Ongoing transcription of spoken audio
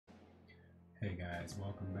Hey guys,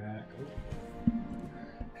 welcome back.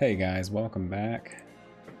 Hey guys, welcome back.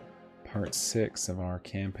 Part 6 of our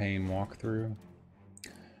campaign walkthrough.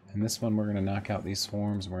 In this one we're going to knock out these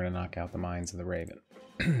swarms, we're going to knock out the Mines of the Raven.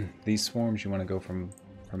 These swarms you want to go from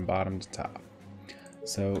bottom to top.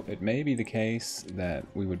 So it may be the case that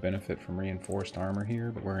we would benefit from reinforced armor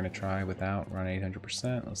here, but we're going to try without, run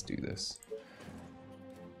 800%. Let's do this.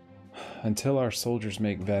 Until our soldiers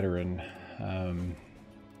make veteran,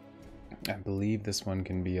 I believe this one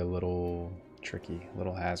can be a little tricky, a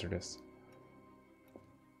little hazardous.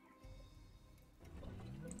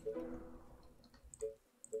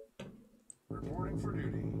 Reporting for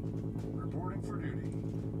duty. Reporting for duty.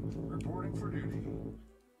 Reporting for duty.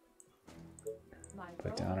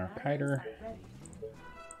 Put down our kiter.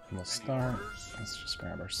 And we'll start. Let's just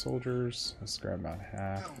grab our soldiers. Let's grab about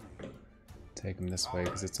half. Take them this way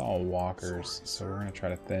because it's all walkers. So we're going to try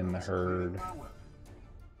to thin the herd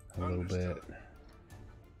a little bit.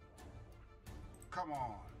 Come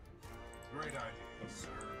on. Great idea, sir.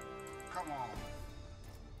 Come on.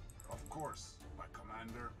 Of course, my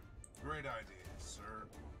commander. Great idea, sir.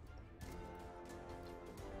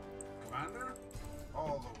 Commander?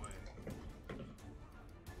 All the way.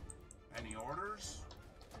 Any orders?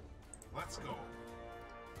 Let's go.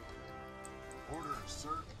 Orders, sir.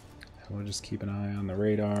 We'll just keep an eye on the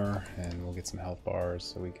radar and we'll get some health bars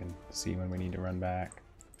so we can see when we need to run back.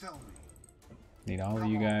 Tell me. Need all of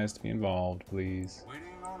you guys to be involved, please. Waiting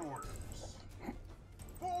on orders.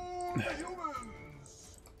 For the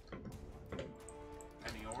humans.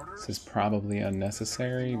 Any orders? This is probably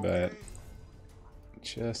unnecessary, but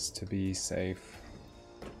just to be safe.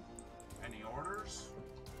 Any orders?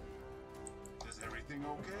 Is everything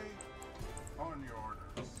okay? On your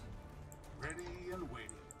orders. Ready and waiting.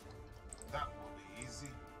 That will be easy.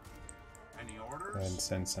 Any orders? Go ahead and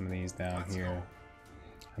send some of these down Let's here. go.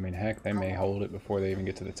 I mean, heck, they may hold it before they even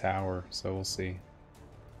get to the tower, so we'll see.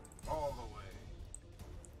 All the way.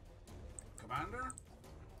 Commander?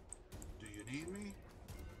 Do you need me?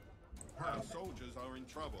 Our soldiers are in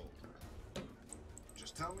trouble.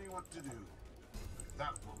 Just tell me what to do.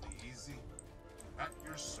 That will be easy. At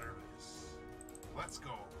your service. Let's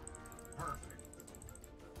go. Perfect.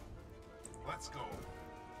 Let's go.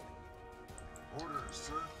 Orders,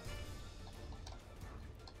 sir.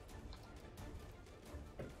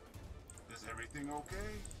 Is everything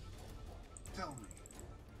okay? Tell me.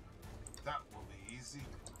 That will be easy.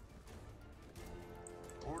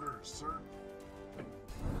 Orders, sir.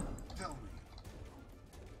 Tell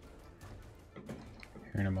me.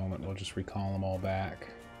 Here in a moment, we'll just recall them all back.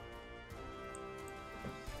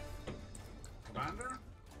 Commander?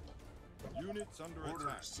 Units under Orders,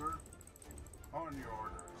 attack. sir. On your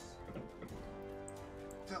orders.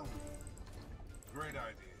 Tell me. Great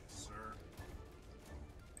idea, sir.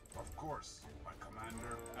 Of course, my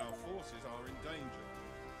commander. Our forces are in danger.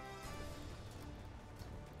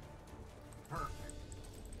 Perfect.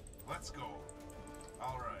 Let's go.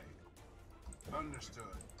 All right. Understood.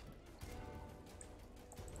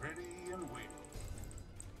 Ready and waiting.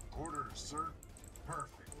 Orders, sir.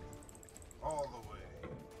 Perfect. All the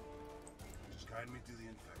way. Just guide me to the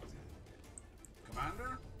infected.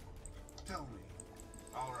 Commander? Tell me.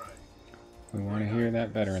 All right. We want to hear that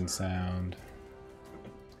veteran sound.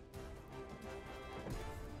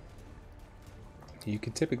 You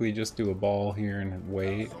could typically just do a ball here and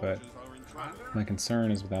wait, but Soldiers are in trouble. my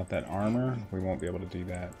concern is without that armor, we won't be able to do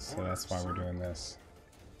that, so that's why we're doing this.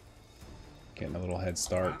 Getting a little head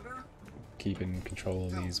start, Commander? keeping control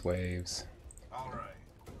of these waves. All right.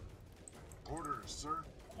 Orders, sir.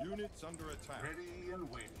 Units under attack. Ready and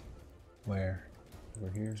waiting. Where?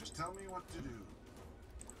 Over here? Just tell me what to do.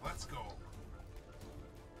 Let's go.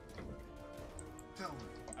 Tell me.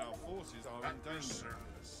 Our forces are At in your danger.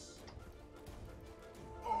 service.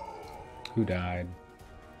 Oh. Who died?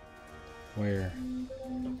 Where?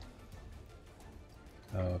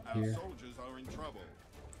 Oh, up Our here? soldiers are in trouble.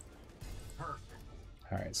 Perfect.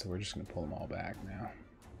 Alright, so we're just going to pull them all back now.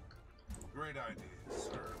 Great idea,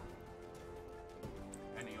 sir.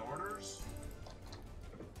 Any orders?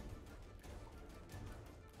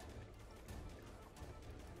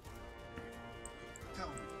 Tell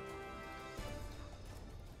me.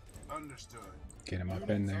 Understood. Get them up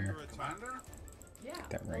in there. Under attack. Commander? Yeah. Get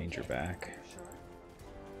that ranger okay. back. Sure.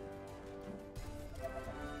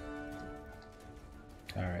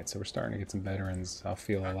 Alright, so we're starting to get some veterans. I'll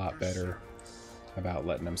feel a At lot your better service. about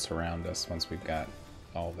letting them surround us once we've got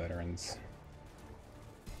all veterans.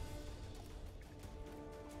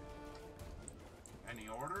 Any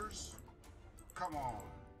orders? Come on.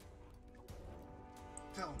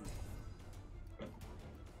 Tell me.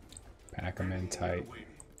 Pack them in tight.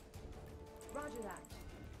 Roger that.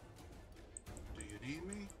 Do you need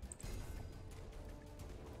me?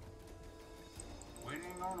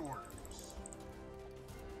 Waiting on orders.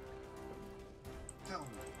 Tell me.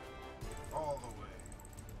 All the way.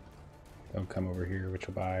 They'll come over here, which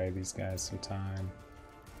will buy these guys some time.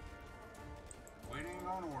 Waiting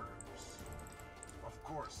on orders. Of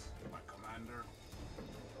course, my commander.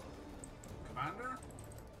 Commander?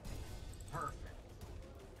 Perfect.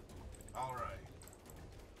 All right.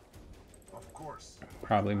 Of course.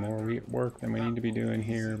 Probably more work than we need to be doing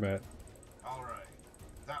here, but All right.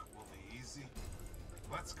 That will be easy.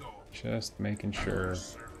 Let's go. just making sure.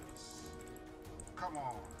 Service. Come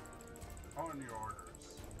on. On your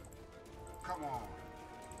orders. Come on.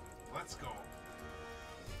 Let's go.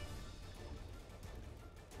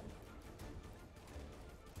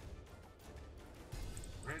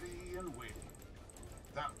 Ready and waiting.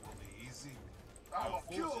 That will be easy. I will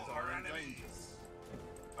kill forces our are in enemies.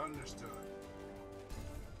 Understood.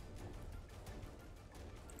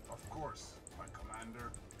 Of course, my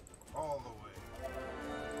commander. All the way.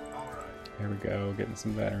 All right. Here we go, getting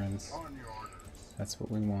some veterans. On your orders. That's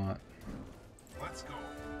what we want. Let's go.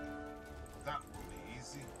 That will be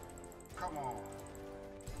easy. Come on.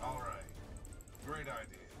 All right. Great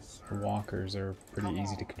idea, The sir. walkers are pretty Come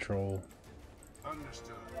easy to on. control.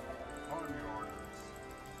 Understood. On your orders.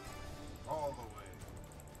 All the way.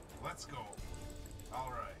 Let's go. All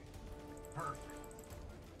right. Perfect.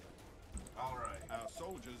 All right. Our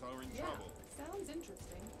soldiers are in Yeah, trouble. sounds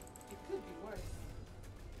interesting. It could be worse.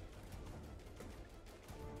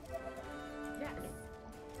 Yes.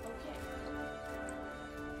 Okay.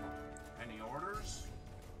 Any orders?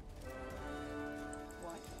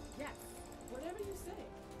 What? Yes. Whatever you say.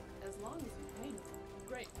 As long as you pay me.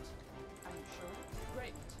 Great. Are you sure?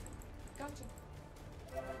 Great. Gotcha.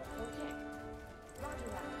 Okay. Roger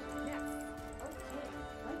that. Yes. Okay.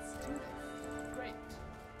 Let's do this. Great.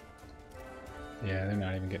 Yeah, they're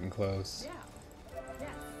not even getting close. Yeah.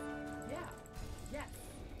 Yes. Yeah. Yes.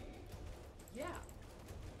 Yeah.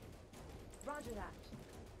 Roger that.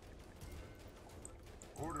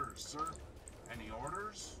 Orders, sir. Any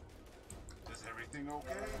orders? Is everything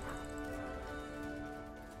okay?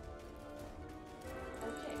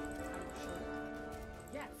 Okay. Are you sure?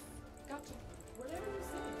 Yes. Gotcha. Whatever you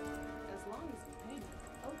say. As long as you pay me.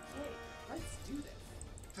 Okay. Let's do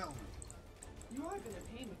this. Tell me. You are gonna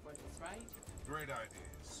pay me for this, right? Great idea,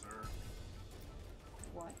 sir.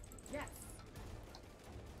 What? Yes.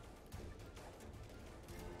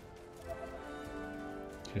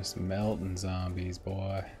 Just melting zombies,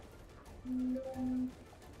 boy.